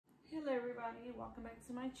everybody, welcome back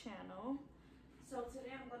to my channel. So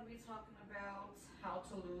today I'm going to be talking about how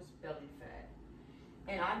to lose belly fat.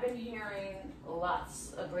 And I've been hearing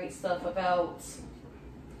lots of great stuff about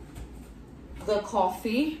the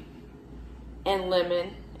coffee and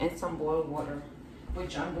lemon and some boiled water,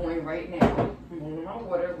 which I'm doing right now. I'm boiling my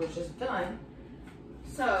water, which is done.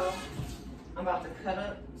 So I'm about to cut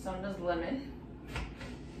up some of this lemon.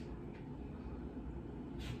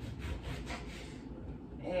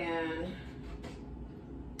 And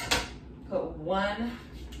put one,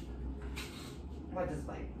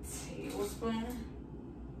 tablespoon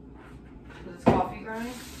of this coffee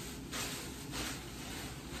grind.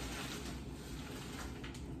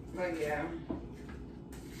 But yeah.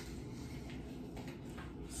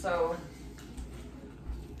 So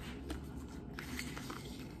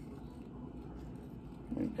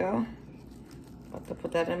there we go. About to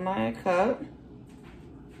put that in my cup.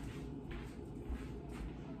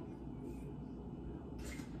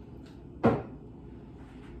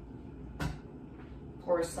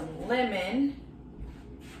 Pour some lemon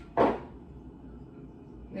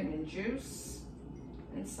juice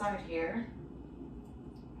inside here.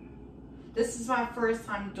 This is my first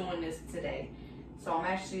time doing this today, so I'm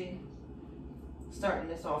actually starting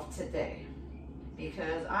this off today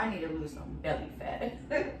because I need to lose some belly fat.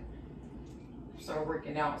 Start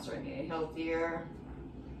working out, start getting healthier,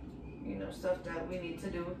 stuff that we need to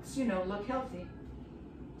do to look healthy.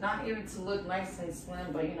 Not even to look nice and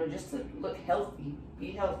slim, but just to look healthy,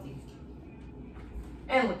 be healthy.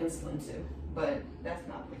 And looking slim too. But that's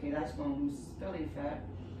not the case, that's gonna lose belly fat.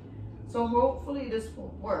 So hopefully this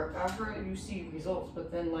will work. I've heard you see results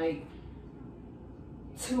within like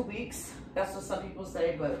 2 weeks. That's what some people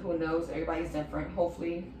say, but who knows, everybody's different.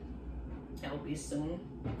 Hopefully it'll be sooner.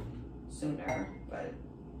 But,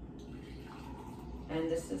 and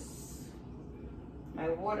this is my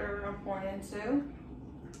water I'm pouring into.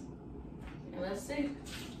 And let's see.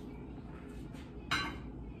 I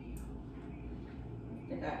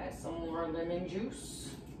think I add some more lemon juice.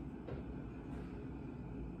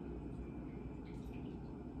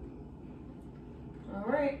 All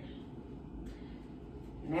right.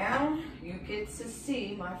 Now you get to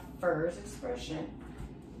see my first expression.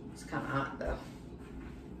 It's kind of hot though.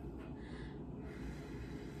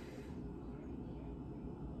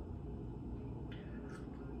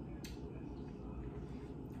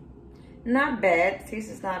 Not bad.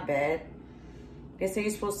 Taste is not bad. They say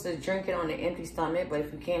you're supposed to drink it on an empty stomach, but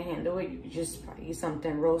if you can't handle it, you can just eat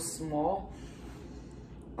something real small.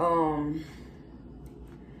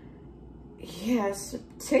 Yes,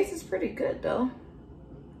 taste is pretty good though.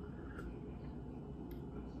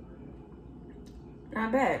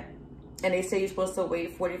 Not bad. And they say you're supposed to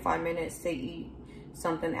wait 45 minutes to eat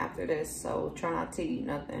something after this, so try not to eat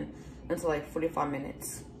nothing until like 45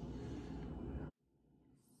 minutes.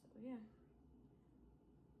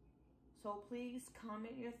 So please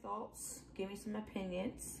comment your thoughts, give me some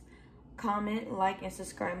opinions, comment, like, and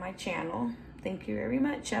subscribe my channel. Thank you very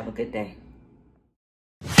much. Have a good day.